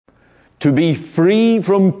to be free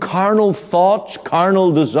from carnal thoughts,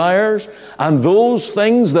 carnal desires, and those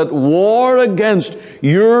things that war against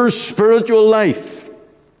your spiritual life.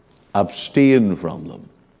 Abstain from them.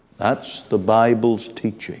 That's the Bible's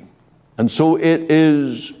teaching. And so it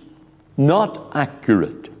is not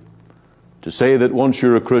accurate to say that once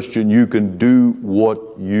you're a Christian, you can do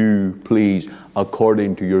what you please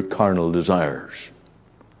according to your carnal desires.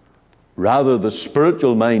 Rather, the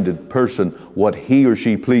spiritual-minded person, what he or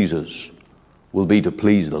she pleases, will be to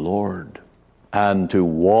please the Lord and to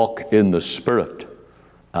walk in the Spirit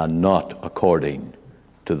and not according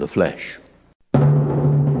to the flesh.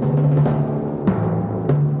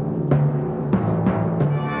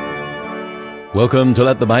 Welcome to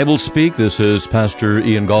Let the Bible Speak. This is Pastor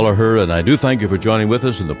Ian Gallagher, and I do thank you for joining with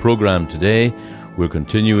us in the program today. We're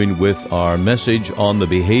continuing with our message on the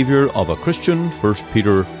behavior of a Christian, 1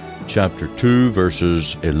 Peter chapter 2,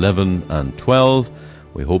 verses 11 and 12.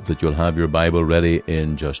 We hope that you'll have your Bible ready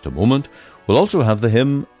in just a moment. We'll also have the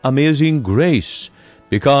hymn, Amazing Grace,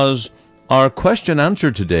 because our question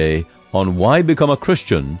answer today on why become a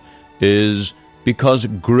Christian is because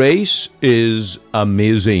grace is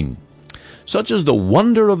amazing. Such is the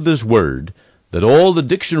wonder of this word that all the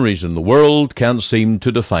dictionaries in the world can't seem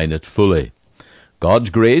to define it fully. God's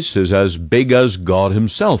grace is as big as God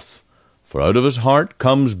himself, for out of his heart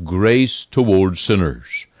comes grace towards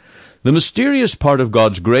sinners. The mysterious part of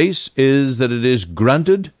God's grace is that it is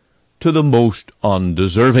granted to the most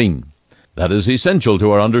undeserving. That is essential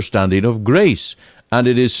to our understanding of grace, and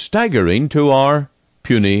it is staggering to our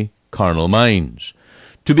puny carnal minds.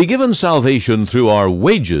 To be given salvation through our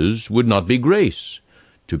wages would not be grace.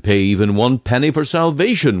 To pay even 1 penny for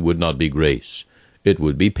salvation would not be grace. It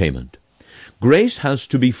would be payment. Grace has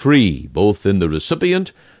to be free, both in the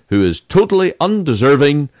recipient, who is totally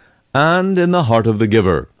undeserving, and in the heart of the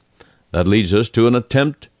giver. That leads us to an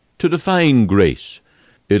attempt to define grace.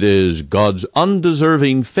 It is God's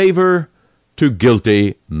undeserving favor to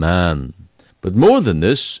guilty man. But more than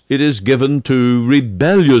this, it is given to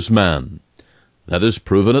rebellious man. That is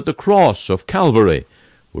proven at the cross of Calvary,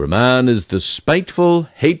 where man is the spiteful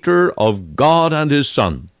hater of God and his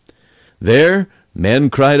Son. There, men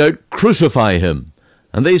cried out, "Crucify him,"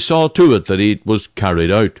 and they saw to it that it was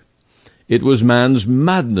carried out. It was man's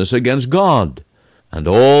madness against God, and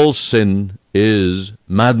all sin is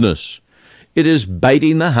madness. It is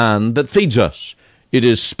biting the hand that feeds us. It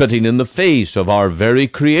is spitting in the face of our very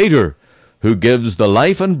Creator, who gives the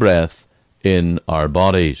life and breath in our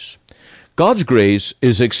bodies. God's grace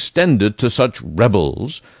is extended to such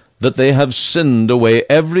rebels that they have sinned away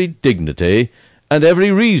every dignity and every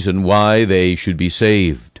reason why they should be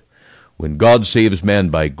saved. When God saves men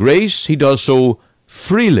by grace, he does so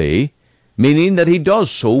freely, meaning that he does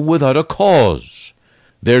so without a cause.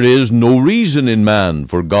 There is no reason in man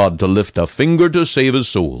for God to lift a finger to save his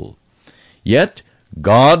soul. Yet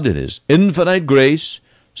God, in his infinite grace,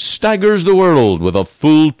 staggers the world with a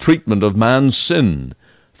full treatment of man's sin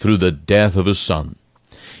through the death of his Son.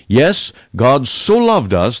 Yes, God so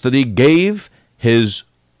loved us that he gave his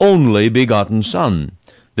only begotten Son.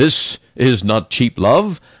 This is not cheap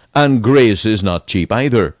love, and grace is not cheap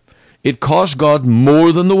either. It cost God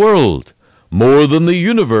more than the world, more than the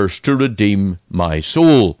universe to redeem my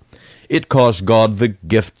soul. It cost God the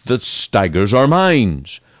gift that staggers our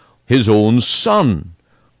minds, his own Son.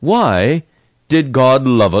 Why did God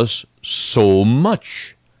love us so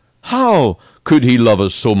much? How could he love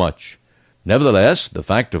us so much? Nevertheless, the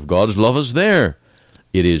fact of God's love is there.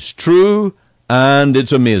 It is true, and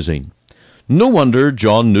it's amazing. No wonder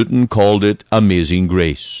John Newton called it amazing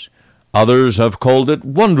grace. Others have called it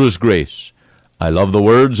wondrous grace. I love the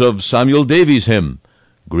words of Samuel Davies' hymn,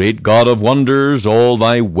 "Great God of wonders, all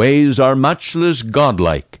thy ways are matchless,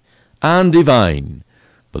 godlike, and divine.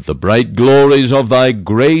 But the bright glories of thy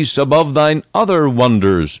grace above thine other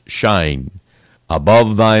wonders shine.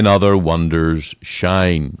 Above thine other wonders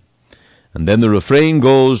shine." And then the refrain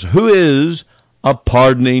goes, "Who is a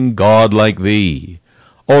pardoning God like thee?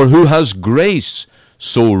 Or who has grace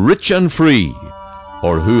so rich and free?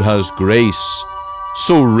 Or who has grace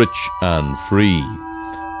so rich and free?"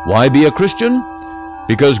 Why be a Christian?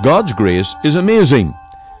 Because God's grace is amazing.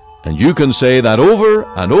 And you can say that over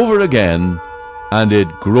and over again, and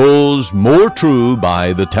it grows more true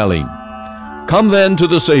by the telling. Come then to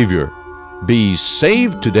the Savior. Be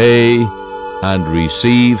saved today and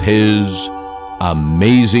receive his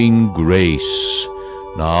amazing grace.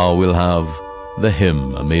 Now we'll have the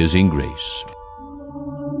hymn, Amazing Grace.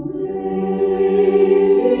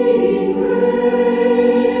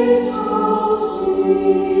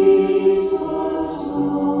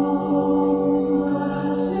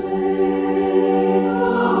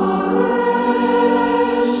 Our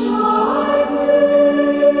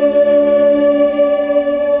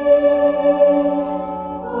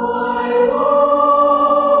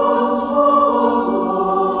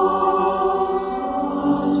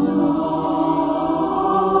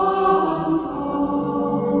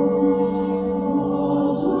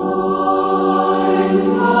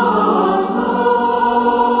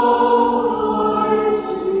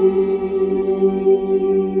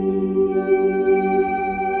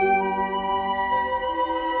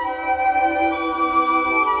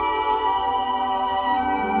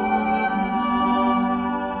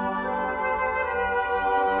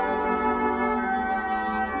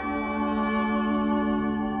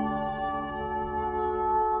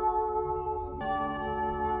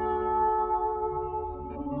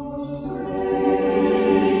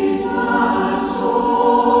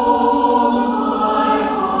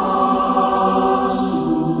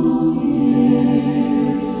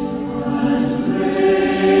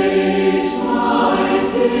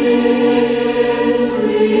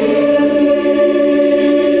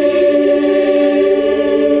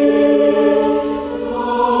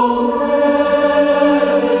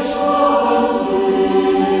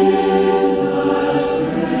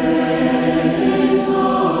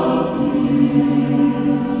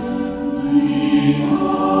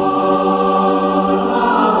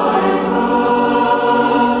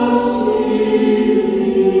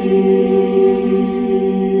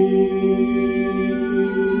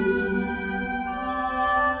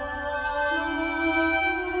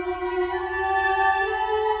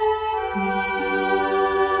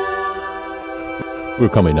We're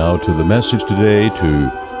coming now to the message today to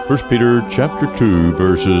 1 Peter chapter 2,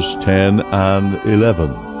 verses 10 and 11.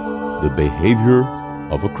 The behavior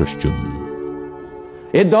of a Christian.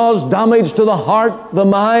 It does damage to the heart, the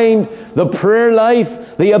mind, the prayer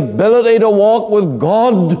life, the ability to walk with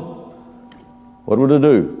God. What would it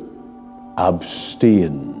do?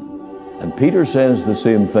 Abstain. And Peter says the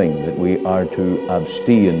same thing, that we are to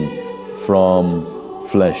abstain from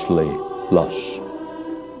fleshly lusts.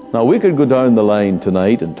 Now, we could go down the line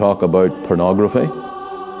tonight and talk about pornography,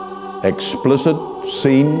 explicit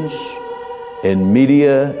scenes in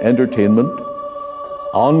media entertainment,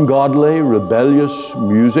 ungodly, rebellious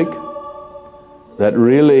music that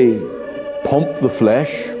really pump the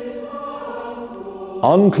flesh,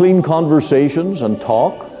 unclean conversations and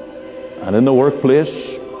talk, and in the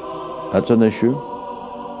workplace, that's an issue.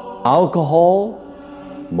 Alcohol,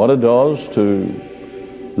 what it does to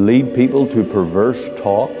lead people to perverse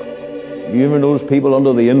talk. You ever notice people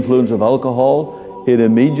under the influence of alcohol? It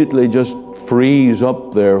immediately just frees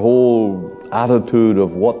up their whole attitude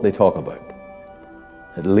of what they talk about.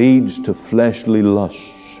 It leads to fleshly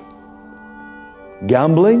lusts.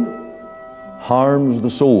 Gambling harms the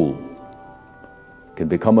soul. It can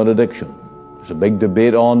become an addiction. There's a big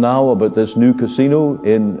debate on now about this new casino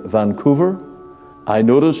in Vancouver. I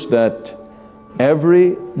noticed that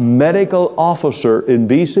every medical officer in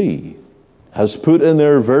BC has put in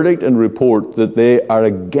their verdict and report that they are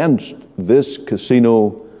against this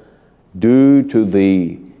casino due to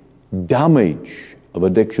the damage of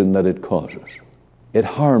addiction that it causes. It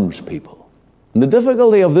harms people. And the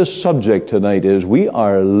difficulty of this subject tonight is we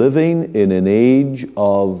are living in an age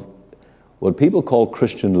of what people call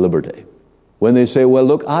Christian liberty. When they say, well,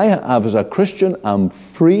 look, I have, as a Christian, I'm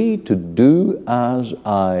free to do as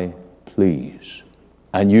I please.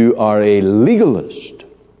 And you are a legalist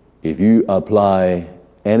if you apply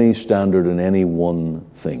any standard in any one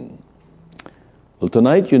thing. Well,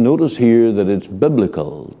 tonight you notice here that it's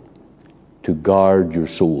biblical to guard your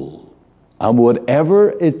soul. And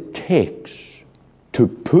whatever it takes to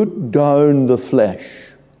put down the flesh,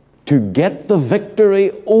 to get the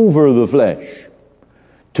victory over the flesh,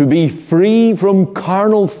 to be free from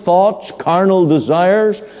carnal thoughts, carnal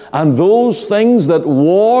desires, and those things that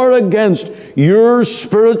war against your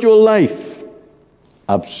spiritual life.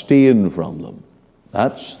 Abstain from them.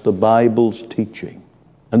 That's the Bible's teaching.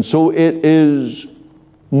 And so it is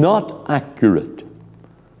not accurate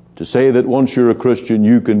to say that once you're a Christian,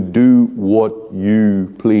 you can do what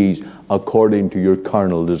you please according to your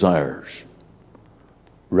carnal desires.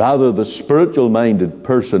 Rather, the spiritual-minded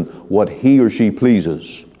person, what he or she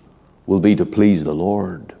pleases, will be to please the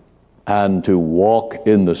Lord and to walk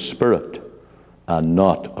in the Spirit and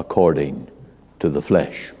not according to the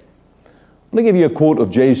flesh. I'm going to give you a quote of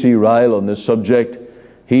J.C. Ryle on this subject.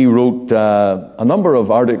 He wrote a number of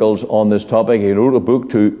articles on this topic. He wrote a book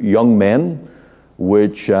to young men,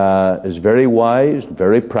 which is very wise,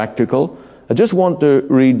 very practical. I just want to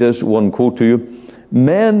read this one quote to you.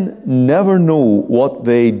 Men never know what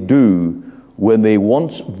they do when they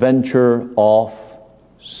once venture off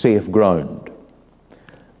safe ground.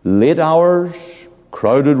 Late hours,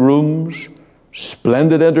 crowded rooms,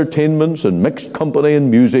 splendid entertainments and mixed company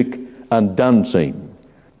and music and dancing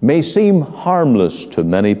may seem harmless to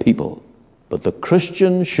many people, but the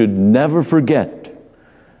Christian should never forget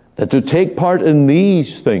that to take part in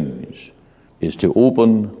these things is to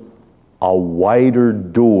open a wider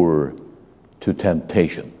door to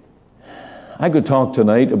temptation. I could talk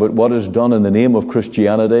tonight about what is done in the name of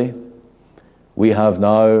Christianity. We have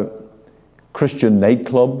now Christian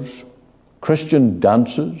nightclubs, Christian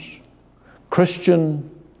dances,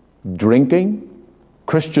 Christian drinking,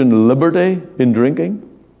 Christian liberty in drinking.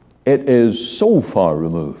 It is so far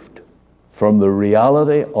removed from the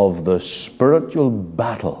reality of the spiritual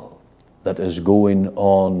battle that is going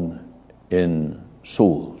on in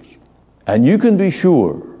souls. And you can be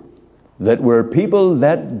sure that where people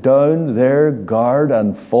let down their guard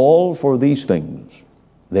and fall for these things,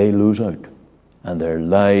 they lose out. And their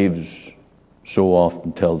lives so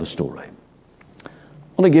often tell the story.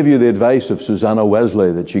 I want to give you the advice of Susanna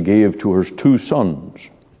Wesley that she gave to her two sons.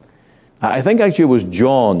 I think actually it was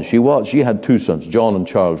John. She had two sons, John and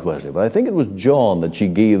Charles Wesley. But I think it was John that she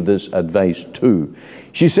gave this advice to.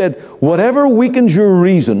 She said, whatever weakens your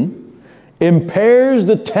reason, impairs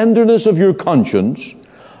the tenderness of your conscience,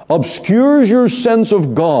 obscures your sense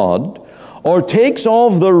of God, or takes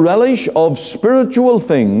off the relish of spiritual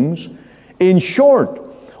things, in short,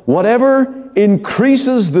 whatever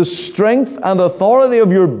increases the strength and authority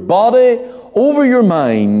of your body over your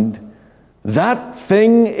mind, that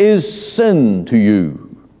thing is sin to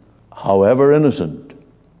you, however innocent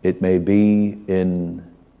it may be in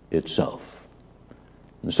itself.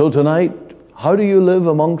 And so tonight, how do you live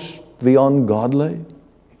amongst the ungodly?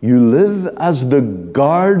 You live as the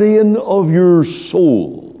guardian of your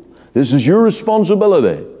soul. This is your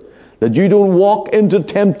responsibility, that you don't walk into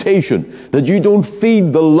temptation, that you don't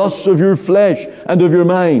feed the lusts of your flesh and of your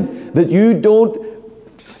mind, that you don't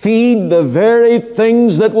feed the very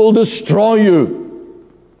things that will destroy you,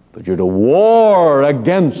 but you're to war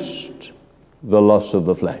against the lusts of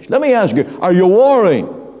the flesh. Let me ask you, are you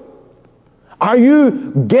warring? Are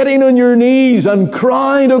you getting on your knees and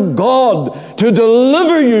crying to God to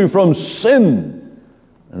deliver you from sin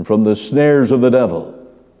and from the snares of the devil?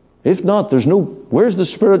 If not, where's the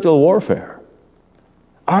spiritual warfare?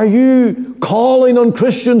 Are you calling on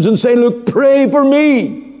Christians and saying, look, pray for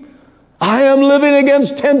me. I am living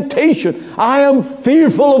against temptation. I am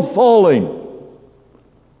fearful of falling.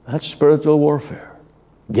 That's spiritual warfare.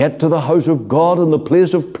 Get to the house of God in the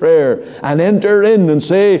place of prayer and enter in and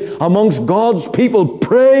say, amongst God's people,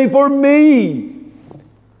 pray for me.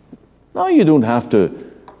 Now, you don't have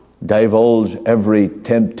to divulge every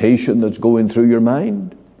temptation that's going through your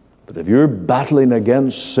mind. But if you're battling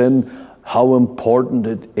against sin, how important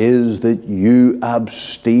it is that you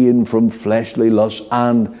abstain from fleshly lusts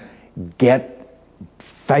and get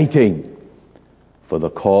fighting for the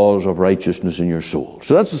cause of righteousness in your soul.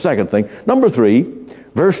 So that's the second thing. Number 3,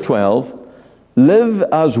 verse 12, live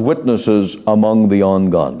as witnesses among the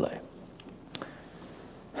ungodly.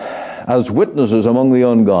 As witnesses among the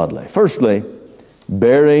ungodly. Firstly,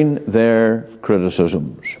 bearing their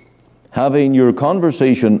criticisms. Having your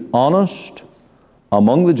conversation honest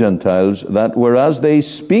among the Gentiles, that whereas they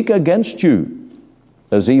speak against you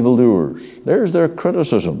as evildoers, there's their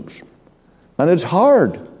criticisms. And it's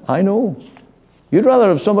hard, I know. You'd rather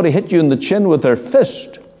have somebody hit you in the chin with their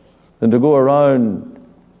fist than to go around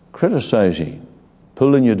criticizing,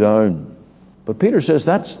 pulling you down. But Peter says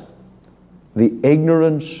that's the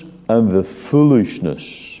ignorance and the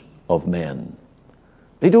foolishness of men.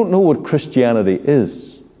 They don't know what Christianity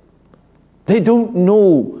is. They don't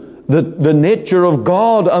know the nature of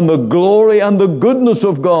God and the glory and the goodness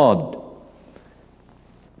of God.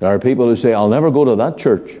 There are people who say, I'll never go to that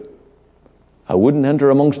church. I wouldn't enter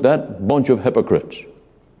amongst that bunch of hypocrites.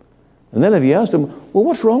 And then if you ask them, well,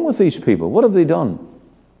 what's wrong with these people? What have they done?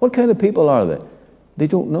 What kind of people are they? They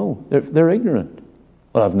don't know. They're ignorant.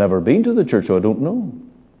 Well, I've never been to the church, so I don't know.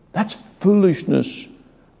 That's foolishness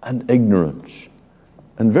and ignorance.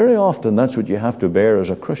 And very often that's what you have to bear as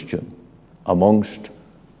a Christian amongst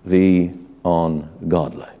the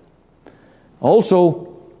ungodly.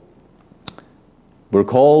 Also, we're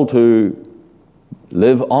called to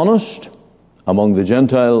live honest among the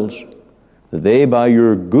Gentiles, that they by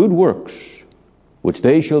your good works, which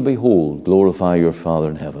they shall behold, glorify your Father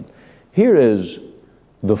in heaven. Here is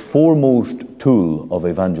the foremost tool of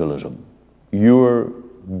evangelism: your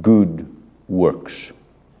good works.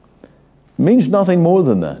 It means nothing more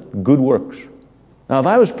than that, good works. Now, if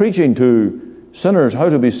I was preaching to sinners how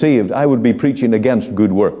to be saved, I would be preaching against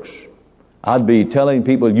good works. I'd be telling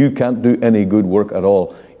people you can't do any good work at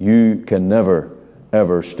all. You can never,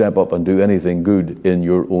 ever step up and do anything good in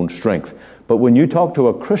your own strength. But when you talk to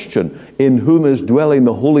a Christian in whom is dwelling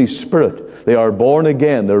the Holy Spirit, they are born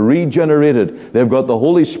again, they're regenerated, they've got the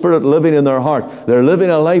Holy Spirit living in their heart, they're living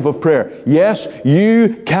a life of prayer. Yes,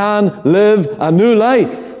 you can live a new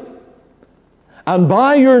life. And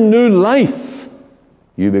by your new life,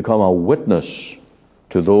 you become a witness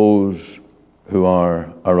to those who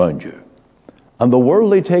are around you. And the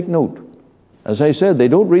worldly take note. As I said, they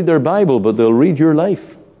don't read their Bible, but they'll read your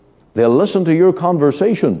life. They'll listen to your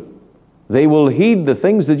conversation. They will heed the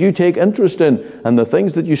things that you take interest in and the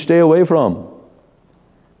things that you stay away from.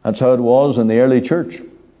 That's how it was in the early church.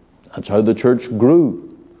 That's how the church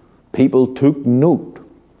grew. People took note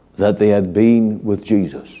that they had been with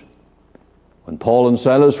Jesus. When Paul and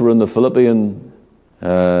Silas were in the Philippian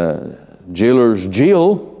jailer's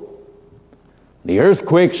jail, the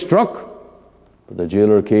earthquake struck. But the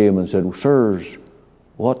jailer came and said, Sirs,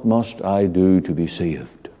 what must I do to be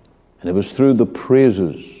saved? And it was through the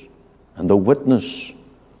praises and the witness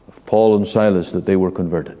of Paul and Silas that they were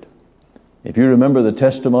converted. If you remember the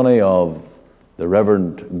testimony of the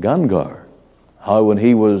Reverend Gangar, how when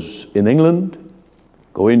he was in England,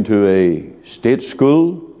 going to a state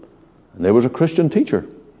school, and there was a Christian teacher,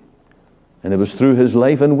 and it was through his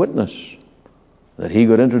life and witness that he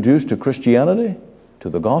got introduced to Christianity, to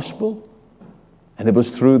the gospel. And it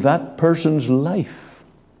was through that person's life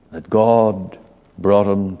that God brought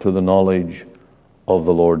him to the knowledge of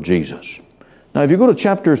the Lord Jesus. Now, if you go to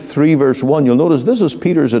chapter 3, verse 1, you'll notice this is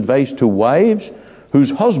Peter's advice to wives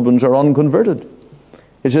whose husbands are unconverted.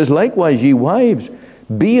 It says, likewise, ye wives,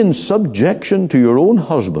 be in subjection to your own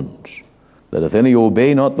husbands, that if any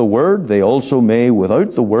obey not the word, they also may,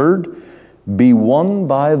 without the word, be won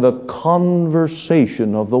by the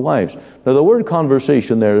conversation of the wives. Now, the word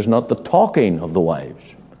conversation there is not the talking of the wives.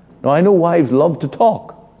 Now, I know wives love to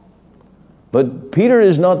talk, but Peter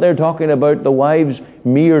is not there talking about the wives'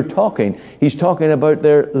 mere talking. He's talking about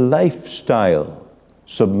their lifestyle,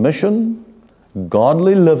 submission,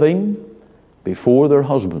 godly living before their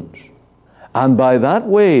husbands. And by that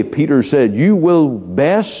way, Peter said, you will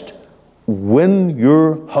best win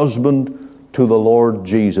your husband to the Lord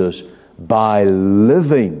Jesus by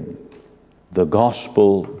living the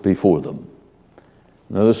gospel before them.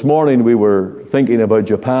 Now, this morning we were thinking about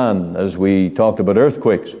Japan as we talked about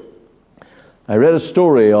earthquakes. I read a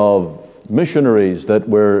story of missionaries that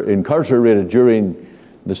were incarcerated during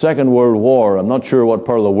the Second World War. I'm not sure what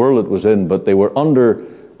part of the world it was in, but they were under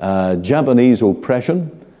Japanese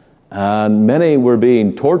oppression, and many were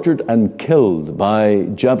being tortured and killed by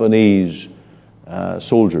Japanese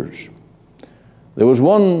soldiers. There was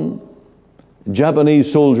one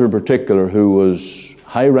Japanese soldier in particular who was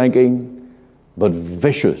high-ranking but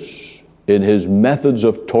vicious in his methods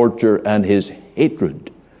of torture and his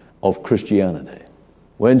hatred of Christianity.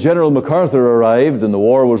 When General MacArthur arrived and the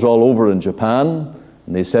war was all over in Japan,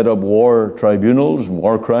 and they set up war tribunals and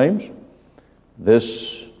war crimes,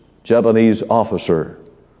 this Japanese officer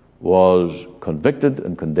was convicted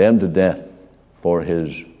and condemned to death for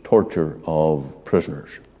his torture of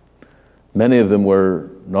prisoners. Many of them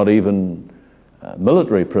were not even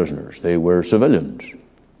military prisoners. They were civilians,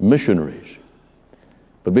 missionaries.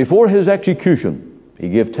 But before his execution, he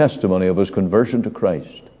gave testimony of his conversion to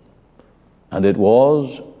Christ. And it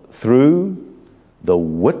was through the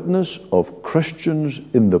witness of Christians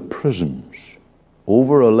in the prisons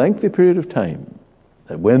over a lengthy period of time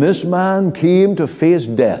that when this man came to face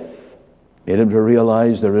death, made him to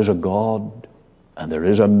realize there is a God and there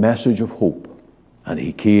is a message of hope. And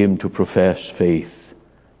he came to profess faith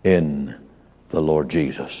in the Lord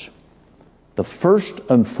Jesus. The first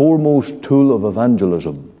and foremost tool of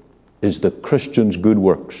evangelism is the Christian's good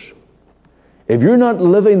works. If you're not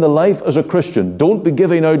living the life as a Christian, don't be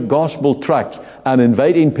giving out gospel tracts and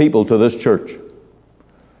inviting people to this church.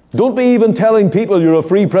 Don't be even telling people you're a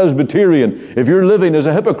free Presbyterian if you're living as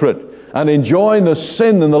a hypocrite and enjoying the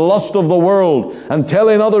sin and the lust of the world and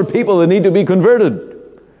telling other people they need to be converted.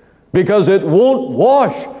 Because it won't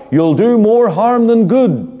wash. You'll do more harm than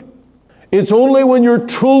good. It's only when you're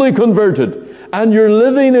truly converted and you're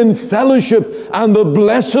living in fellowship and the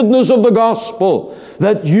blessedness of the gospel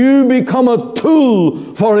that you become a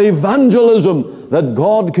tool for evangelism that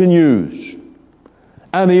God can use.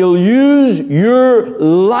 And He'll use your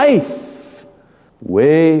life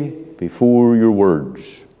way before your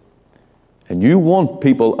words. And you want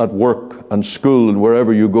people at work and school and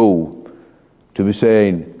wherever you go to be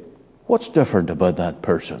saying, what's different about that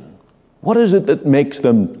person? What is it that makes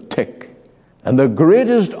them tick? And the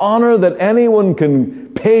greatest honor that anyone can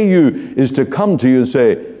pay you is to come to you and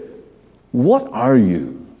say, what are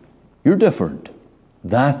you? You're different.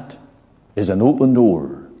 That is an open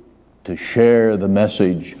door to share the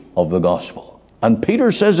message of the gospel. And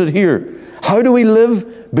Peter says it here. How do we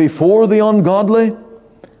live before the ungodly?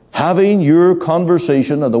 Having your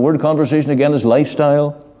conversation, and the word conversation again is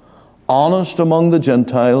lifestyle, honest among the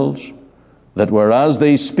Gentiles, that whereas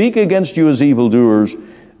they speak against you as evildoers,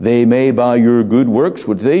 they may by your good works,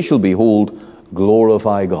 which they shall behold,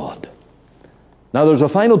 glorify God. Now there's a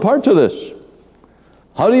final part to this.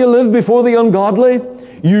 How do you live before the ungodly?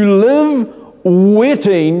 You live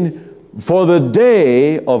waiting for the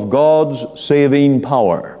day of God's saving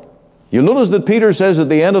power. You'll notice that Peter says at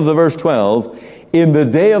the end of the verse 12, in the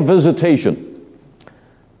day of visitation.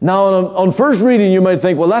 Now, on first reading, you might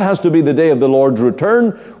think, well, that has to be the day of the Lord's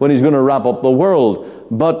return when He's going to wrap up the world.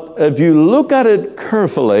 But if you look at it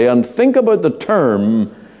carefully and think about the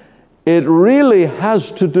term, it really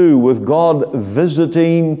has to do with God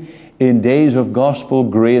visiting in days of gospel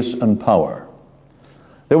grace and power.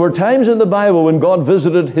 There were times in the Bible when God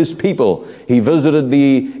visited His people. He visited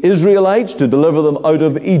the Israelites to deliver them out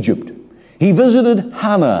of Egypt. He visited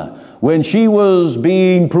Hannah when she was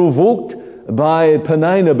being provoked by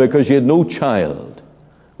Peninnah because she had no child.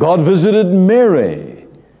 God visited Mary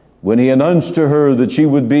when He announced to her that she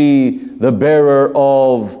would be the bearer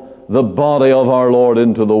of the body of our Lord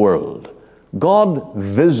into the world. God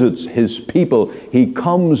visits His people. He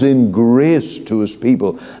comes in grace to His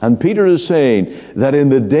people. And Peter is saying that in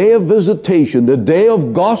the day of visitation, the day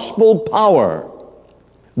of gospel power,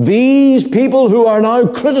 these people who are now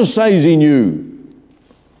criticizing you,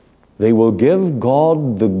 they will give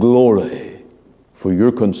God the glory for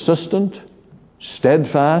your consistent,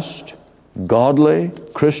 steadfast, godly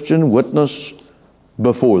Christian witness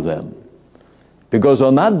before them. Because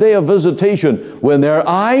on that day of visitation, when their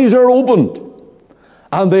eyes are opened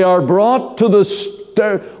and they are brought to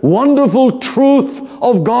the wonderful truth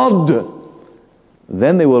of God,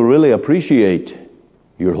 then they will really appreciate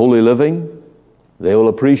your holy living. They will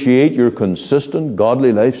appreciate your consistent,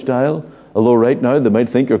 godly lifestyle. Although right now they might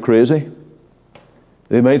think you're crazy.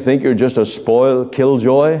 They might think you're just a spoiled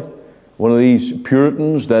killjoy, one of these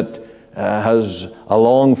Puritans that has a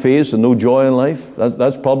long face and no joy in life.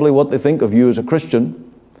 That's probably what they think of you as a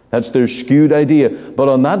Christian. That's their skewed idea. But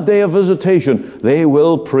on that day of visitation, they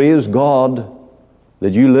will praise God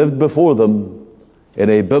that you lived before them in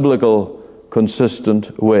a biblical,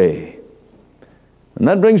 consistent way. And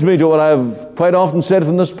that brings me to what I've quite often said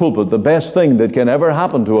from this pulpit. The best thing that can ever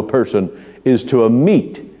happen to a person is to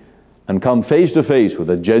meet and come face to face with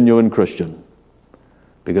a genuine Christian.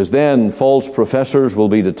 Because then false professors will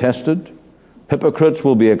be detested, hypocrites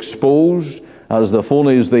will be exposed as the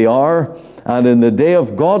phonies they are, and in the day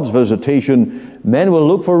of God's visitation, men will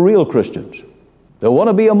look for real Christians. They'll want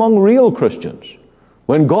to be among real Christians.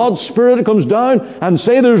 When God's Spirit comes down and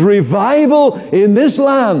say there's revival in this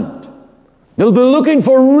land, they'll be looking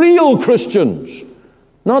for real Christians.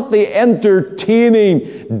 Not the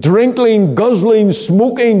entertaining, drinking, guzzling,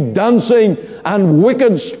 smoking, dancing, and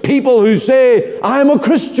wicked people who say, I'm a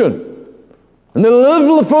Christian. And they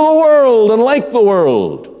live for the world and like the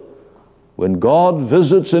world. When God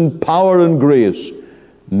visits in power and grace,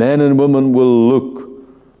 men and women will look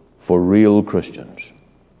for real Christians.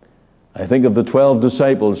 I think of the 12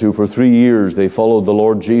 disciples who for 3 years they followed the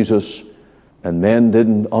Lord Jesus, and men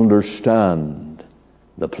didn't understand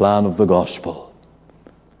the plan of the gospel.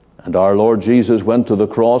 And our Lord Jesus went to the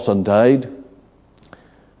cross and died.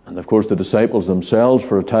 And of course the disciples themselves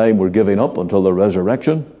for a time were giving up until the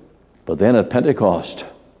resurrection. But then at Pentecost,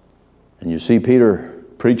 and you see Peter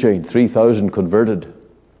preaching, 3,000 converted,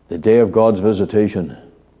 the day of God's visitation.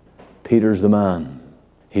 Peter's the man.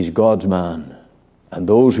 He's God's man. And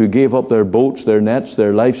those who gave up their boats, their nets,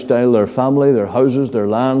 their lifestyle, their family, their houses, their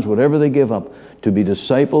lands, whatever they gave up to be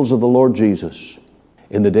disciples of the Lord Jesus,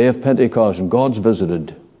 in the day of Pentecost, and God's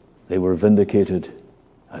visited, they were vindicated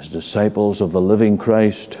as disciples of the living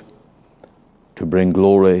Christ to bring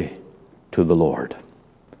glory to the Lord.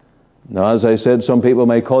 Now, as I said, some people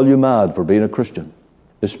may call you mad for being a Christian,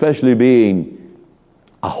 especially being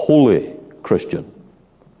a holy Christian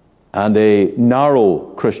and a narrow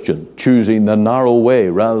Christian, choosing the narrow way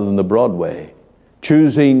rather than the broad way,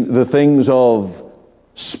 choosing the things of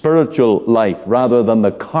spiritual life rather than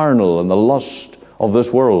the carnal and the lust of this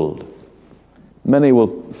world. Many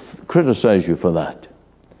will criticize you for that.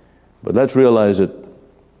 But let's realize that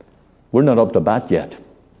we're not up to bat yet.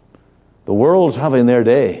 The world's having their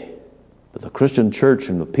day, but the Christian church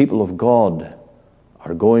and the people of God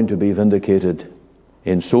are going to be vindicated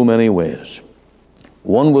in so many ways.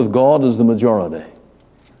 One with God is the majority.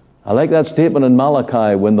 I like that statement in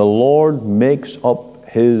Malachi, when the Lord makes up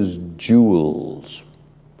his jewels.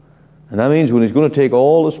 And that means when he's going to take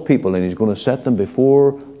all his people and he's going to set them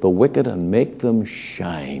before the wicked and make them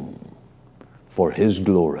shine for his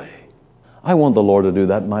glory. I want the Lord to do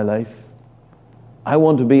that in my life. I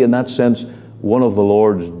want to be, in that sense, one of the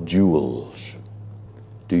Lord's jewels.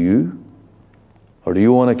 Do you? Or do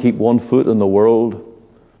you want to keep one foot in the world,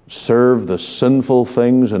 serve the sinful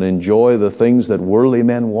things and enjoy the things that worldly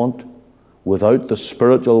men want, without the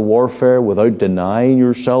spiritual warfare, without denying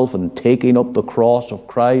yourself and taking up the cross of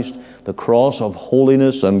Christ, the cross of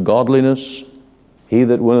holiness and godliness? He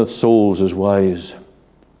that winneth souls is wise.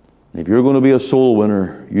 And if you're going to be a soul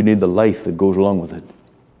winner, you need the life that goes along with it.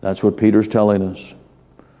 That's what Peter's telling us.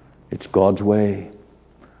 It's God's way.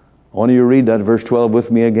 I want you to read that verse 12 with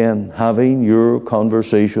me again. Having your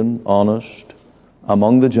conversation honest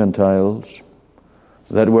among the Gentiles,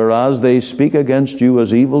 that whereas they speak against you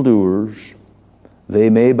as evildoers, they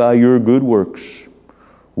may by your good works,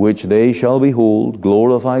 which they shall behold,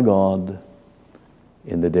 glorify God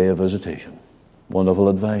in the day of visitation. Wonderful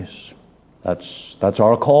advice. That's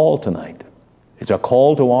our call tonight. It's a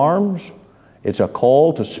call to arms. It's a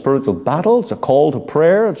call to spiritual battle. It's a call to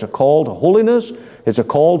prayer. It's a call to holiness. It's a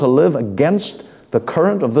call to live against the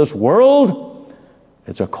current of this world.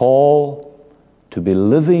 It's a call to be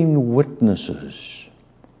living witnesses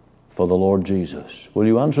for the Lord Jesus. Will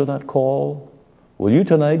you answer that call? Will you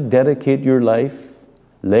tonight dedicate your life,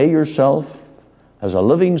 lay yourself as a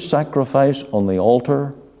living sacrifice on the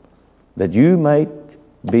altar, that you might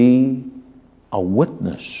be a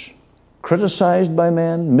witness, criticized by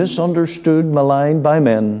men, misunderstood, maligned by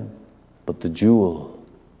men, but the jewel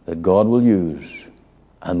that God will use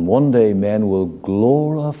And one day men will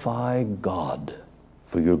glorify God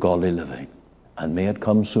for your godly living. And may it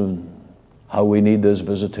come soon. How we need this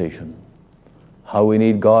visitation. How we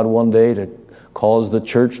need God one day to cause the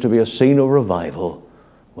church to be a scene of revival.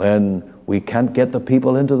 When we can't get the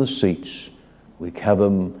people into the seats, we have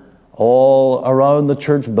them all around the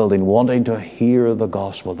church building wanting to hear the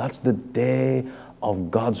gospel. That's the day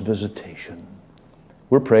of God's visitation.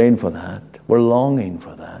 We're praying for that. We're longing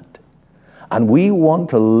for that. And we want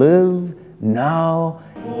to live now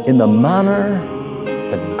in the manner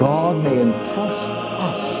that God may entrust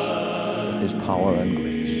us with His power and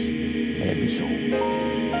grace. May it be so.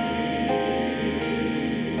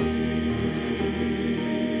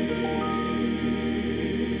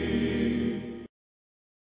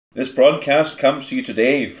 This broadcast comes to you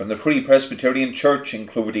today from the Free Presbyterian Church in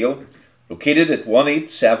Cloverdale, located at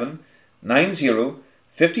 18790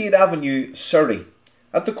 58th Avenue, Surrey,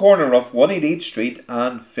 at the corner of 188th Street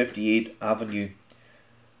and 58th Avenue.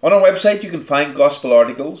 On our website you can find gospel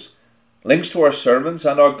articles, links to our sermons,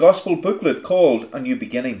 and our gospel booklet called A New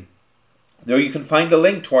Beginning. There you can find a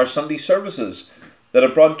link to our Sunday services that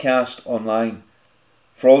are broadcast online.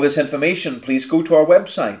 For all this information, please go to our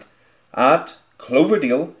website at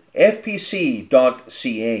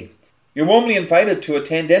cloverdalefpc.ca. You're warmly invited to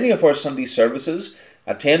attend any of our Sunday services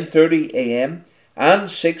at 10:30 a.m.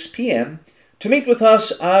 and 6 p.m. to meet with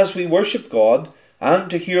us as we worship God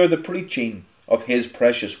and to hear the preaching of His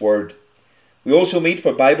precious Word. We also meet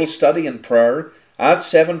for Bible study and prayer at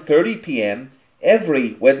 7:30 p.m.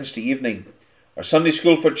 every Wednesday evening. Our Sunday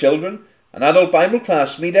School for Children and Adult Bible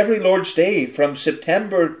class meet every Lord's Day from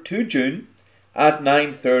September to June at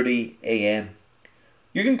 9:30 a.m.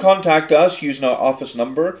 You can contact us using our office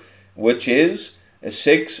number, which is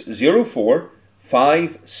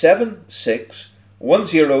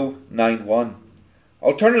 604-576-1091.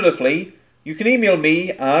 Alternatively, you can email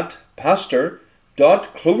me at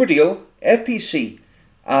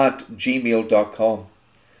pastor.cloverdalefpc@gmail.com.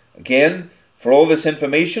 Again, for all this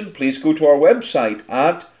information, please go to our website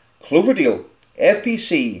at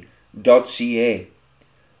cloverdalefpc.ca.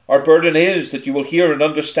 Our burden is that you will hear and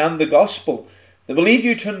understand the gospel that will lead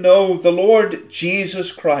you to know the Lord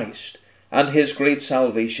Jesus Christ and His great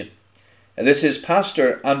salvation. And this is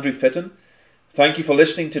Pastor Andrew Fitton. Thank you for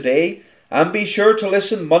listening today, and be sure to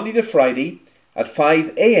listen Monday to Friday at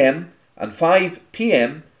 5 a.m. and 5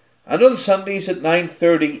 p.m. and on Sundays at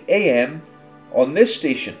 9:30 a.m. on this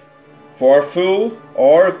station for our full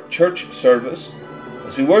or church service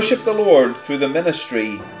as we worship the Lord through the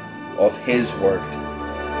ministry of His Word.